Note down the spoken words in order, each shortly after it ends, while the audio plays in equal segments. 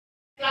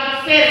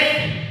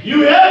success,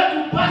 you have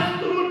to pass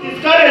through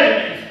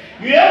discouragement.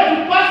 You have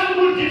to pass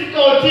through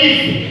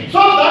difficulties so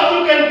that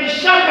you can be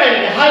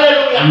sharpened.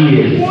 Hallelujah.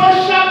 Yes. You are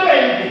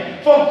sharpened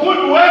for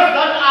good works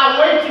that are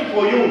waiting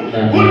for you.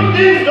 Good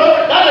things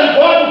doesn't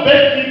go to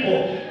bad people.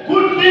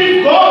 Good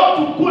things go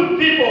to good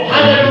people.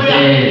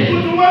 Hallelujah.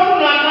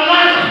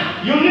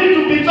 You need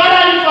to be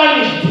thoroughly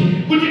furnished.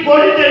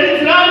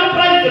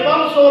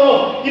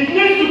 It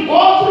needs to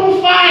go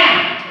through fire.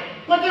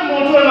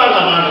 Hallelujah.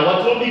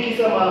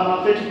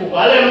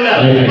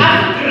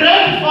 And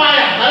great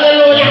fire.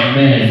 Hallelujah.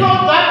 Amen. So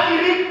that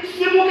it is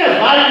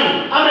value.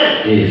 Amen.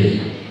 Yes.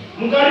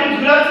 Amen.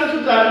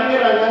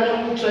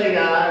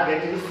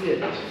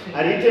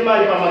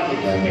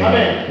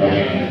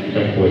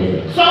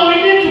 So we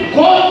need to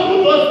go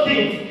through those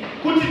things.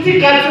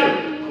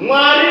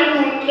 Mary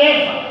will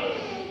never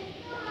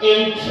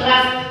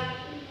entrust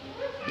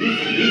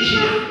these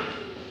riches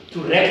to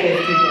reckless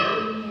people.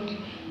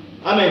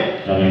 Amen.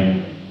 Amen.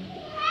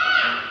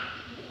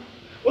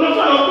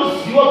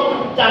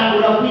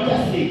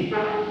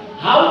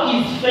 How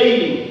is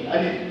failing?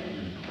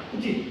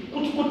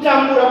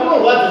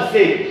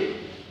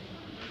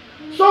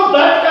 So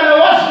that kind of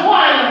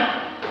one,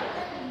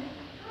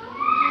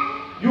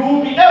 you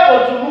will be able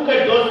to look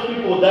at those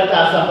people that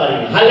are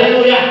suffering.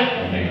 Hallelujah.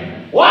 Amen.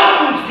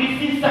 What would this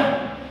sister?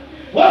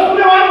 What's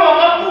the one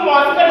who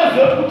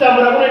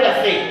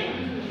say?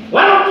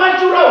 One of my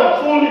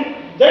children,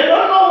 they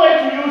don't know where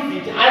to use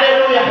it.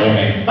 Hallelujah.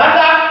 Amen. But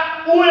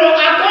uyo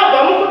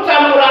akaba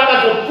mukutambura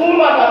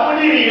akazopfuma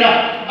akapulirira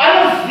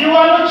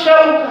anoziwa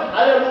nocheuka.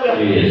 Hallelujah.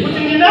 Yes. Kuti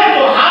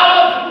ndinazo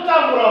hawa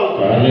kutambura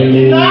uko. Hallelujah.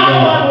 Ndinazo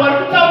vanhu vari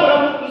kutambura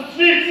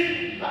mustreet.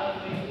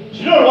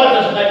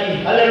 Zvinorwadza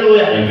zvakadii.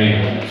 Hallelujah. Amen.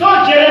 So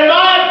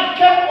Jeremiah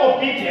became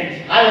obedient.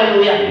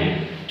 Hallelujah.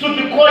 To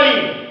the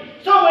calling.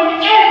 So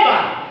whenever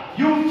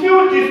you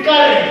feel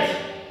discouraged,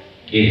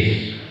 Yes.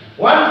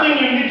 one thing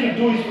you need to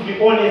do is to be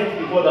honest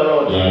before the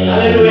Lord.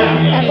 Hallelujah.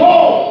 Hallelujah.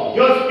 Pour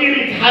your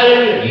spirit.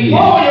 Hallelujah. Yes.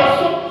 Pour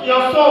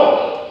your soul.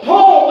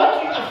 Pour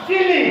what you are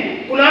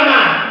feeling. Kunama.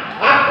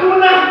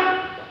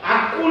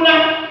 Hakuna.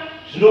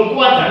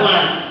 Zvinokuwa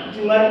tamani.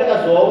 Mwari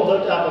ndakazoudzwa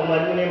kuti apa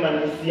mwari mune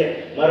manisiya.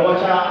 Mwari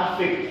wacha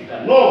affected.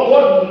 No,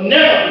 God will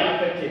never be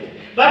affected.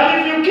 But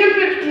if you keep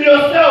it to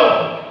yourself,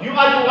 you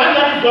are the one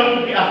that is going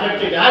to be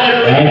affected.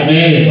 Hallelujah.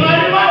 Amen.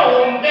 Mwari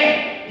wahombe.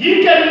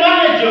 He can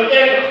manage your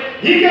anger.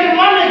 He can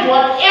manage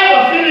whatever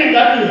feeling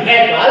that you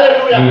have.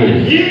 Hallelujah.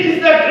 Yes. He is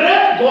the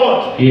great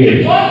God. Yes.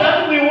 The God that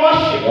we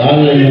worship.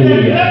 Hallelujah. He is the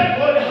great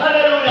God.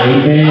 Hallelujah.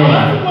 Amen.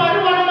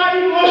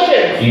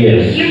 Emotions.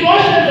 Yes.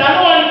 Emotions are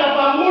no one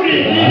capamuri.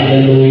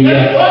 Hallelujah.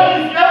 And God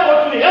is able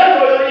to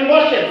handle your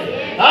emotions.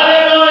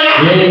 Hallelujah.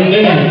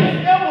 Amen. God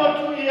is able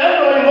to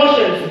handle your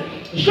emotions.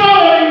 Show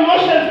your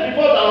emotions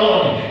before the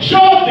Lord.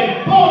 Show them,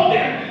 hold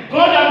them.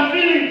 God, I'm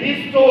feeling this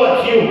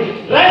towards you.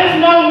 Right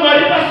now, my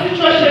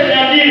situation is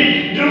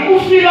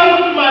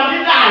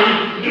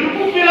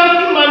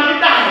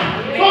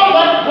so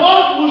that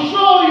God will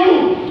show you.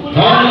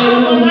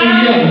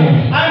 Hallelujah.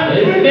 I'm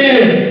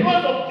feeling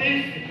because of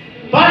this.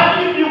 But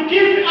if you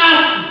give up,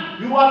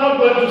 you are not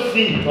going to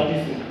see what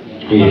is it.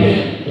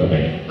 Yes.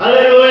 Amen.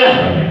 Hallelujah.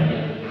 Amen.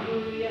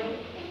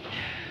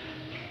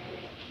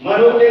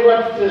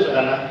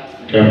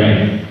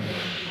 Amen.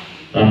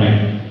 Amen.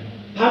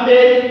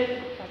 Amen.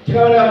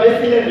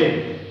 Verse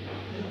 11.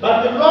 But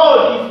the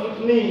Lord is with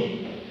me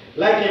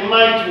like a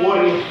mighty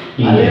warrior.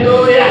 Yes.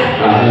 Hallelujah.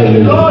 Hallelujah.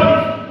 The Lord is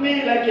with me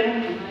like a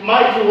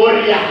mighty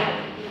warrior.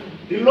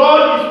 The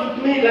Lord is with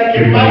me like a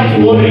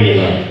mighty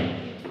warrior.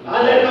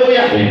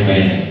 Hallelujah.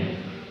 Amen.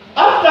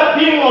 After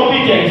being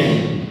obedient,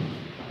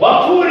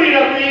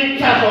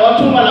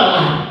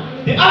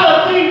 the other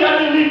thing that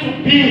you need to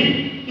be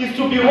is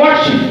to be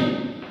watchful.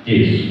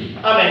 Yes.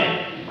 Amen.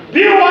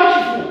 Be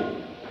watchful.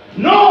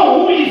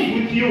 Know who is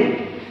with you.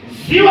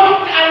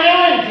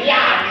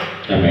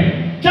 Amen.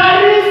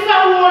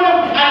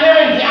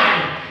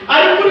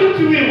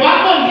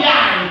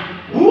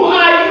 Who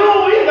are you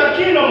in the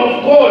kingdom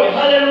of God?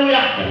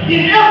 Hallelujah.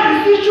 In every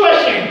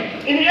situation,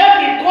 in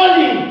every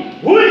calling,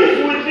 who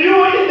is with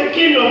you in the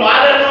kingdom?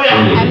 Hallelujah.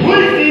 Who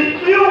is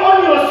with you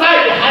on your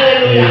side?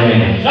 Hallelujah.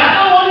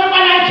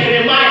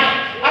 Jeremiah.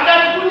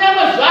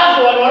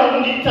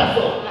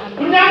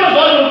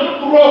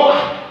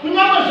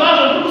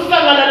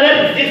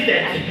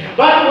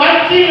 But one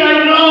thing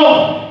I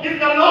know is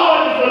the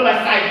Lord is on my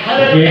side.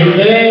 Hallelujah. The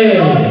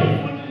Lord is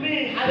with me.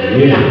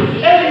 Hallelujah.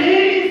 And He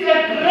is a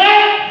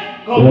great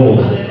God.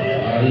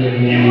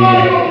 Hallelujah.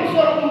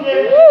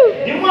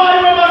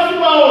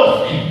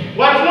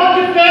 What not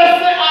the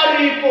first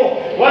aripo,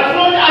 what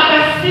not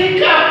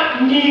akasika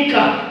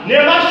nika,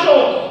 never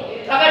show.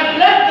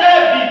 Let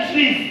there be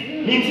trees,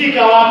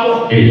 mitika wapo.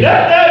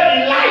 Let there be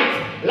light,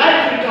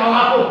 light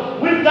wapo.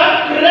 With that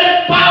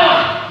great power,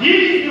 He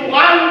is the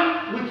one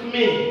with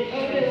me.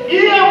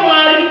 Iye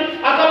mwari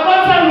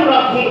akapata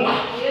nurapunga.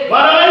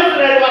 Wana wa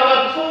Israeli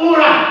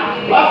wakapura.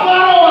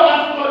 Wafaro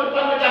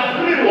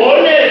wakafuri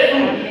honesu.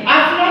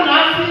 Asma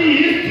nasi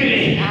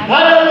history.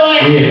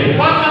 Hallelujah.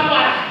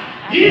 Wakapara.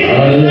 He is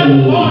the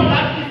God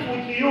that is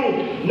with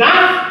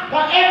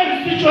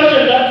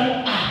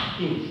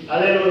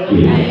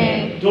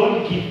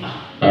don't give up.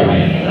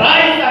 Amen.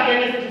 Rise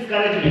against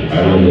discouragement.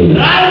 Hallelujah.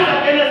 Rise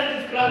against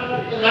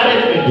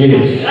discouragement.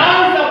 Yes.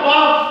 Rise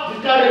above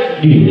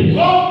discouragement. Yes.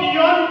 Go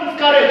beyond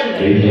discouragement.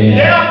 Amen.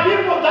 There are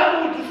people that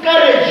will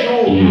discourage you.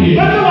 Yes.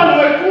 But when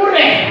we're poor,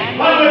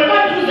 when we're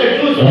not to the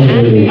truth,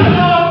 Hallelujah. I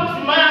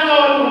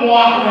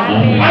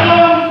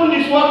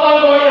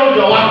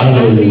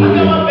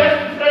know best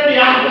friend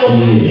yako.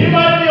 He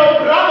might be your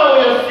brother or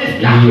your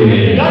sister.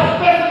 Yes. That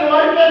person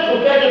might be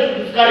prepared to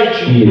discourage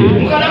you.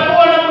 Yes.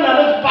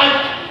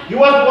 He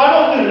was one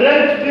of the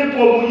ranked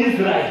people in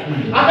Israel.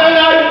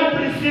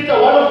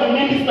 One of the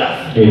ministers.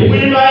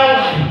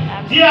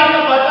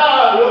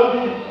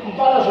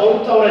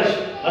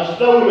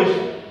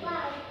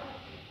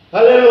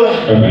 Hallelujah.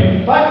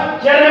 Amen.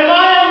 But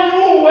Jeremiah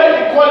knew where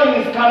the calling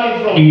is coming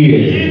from.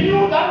 Yes. He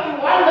knew that the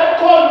one that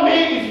called me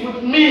is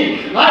with me.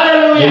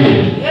 Hallelujah.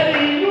 Yes. And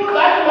he knew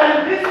that when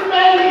this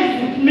man is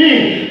with me,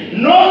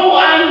 no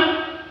one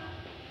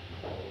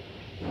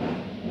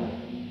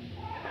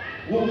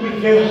will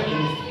prevail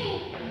against me.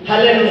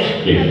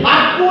 Hallelujah. Yes.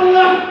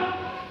 Hakuna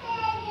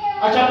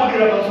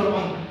achapudira pamusoro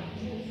pangu.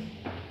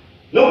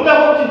 Nokuda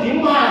kuti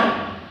ndimwari.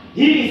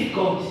 He is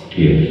God.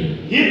 Yes.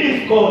 He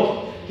is God.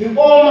 The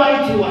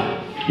Almighty One.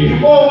 Yes.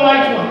 The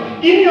Almighty One.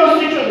 In your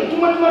situation,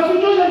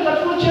 situation that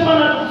will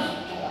change.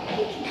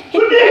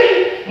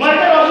 Today, my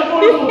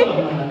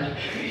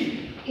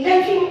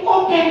let him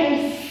open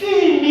and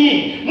see me.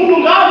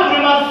 Munungavu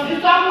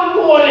masisa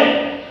muone.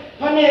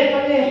 Pane.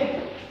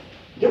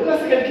 Dekuna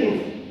 2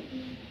 Kings.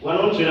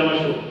 Wanaonjera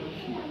masho.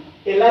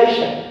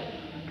 Elisha.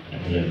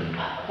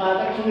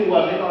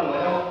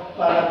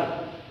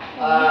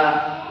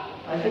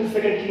 I think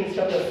 2 Kings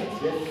chapter 6,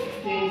 verse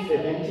 16,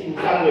 17,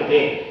 somewhere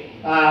there.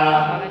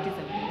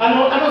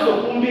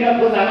 Anozokumbira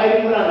because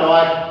akaimurana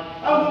wake.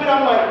 Akumbira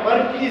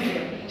Mwari, please,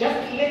 just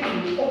let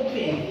him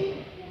open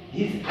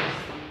his eyes.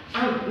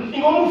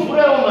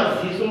 Ingomuvhura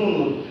maziso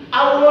munhu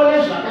aone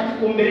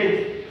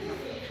zvakatikomberedza.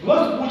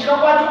 Because kutya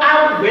kwacho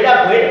akugweda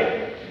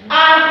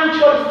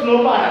akutya kuti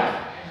tinoparadzwa.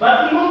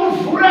 But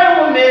ingomuvhura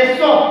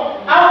meso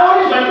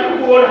aone zvandiri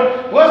kuona.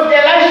 Because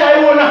Elisha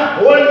aiona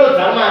hondo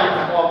dzamani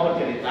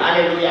dzakawapoteredza.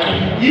 Hallelujah.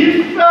 He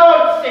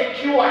felt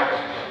secure.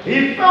 He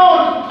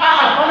felt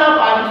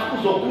panapa handisi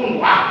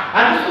kuzokundwa,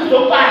 handisi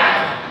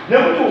kuzoparadzwa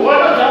nekuti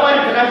hondo dzamani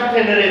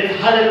dzakatitenderedza.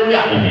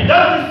 Hallelujah.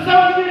 That is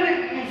something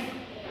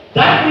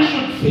that we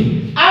should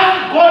see.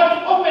 Ask God to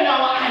open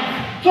our eyes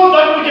so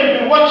that we can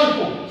be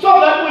watchful, so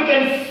that we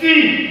can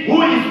see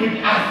who is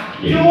with us.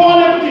 You want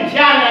to put it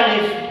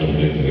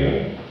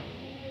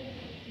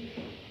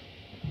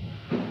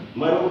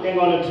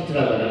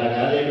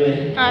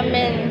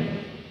Amen.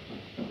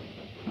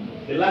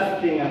 The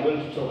last thing I'm going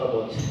to talk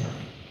about,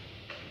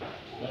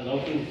 I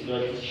don't think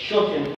it's short and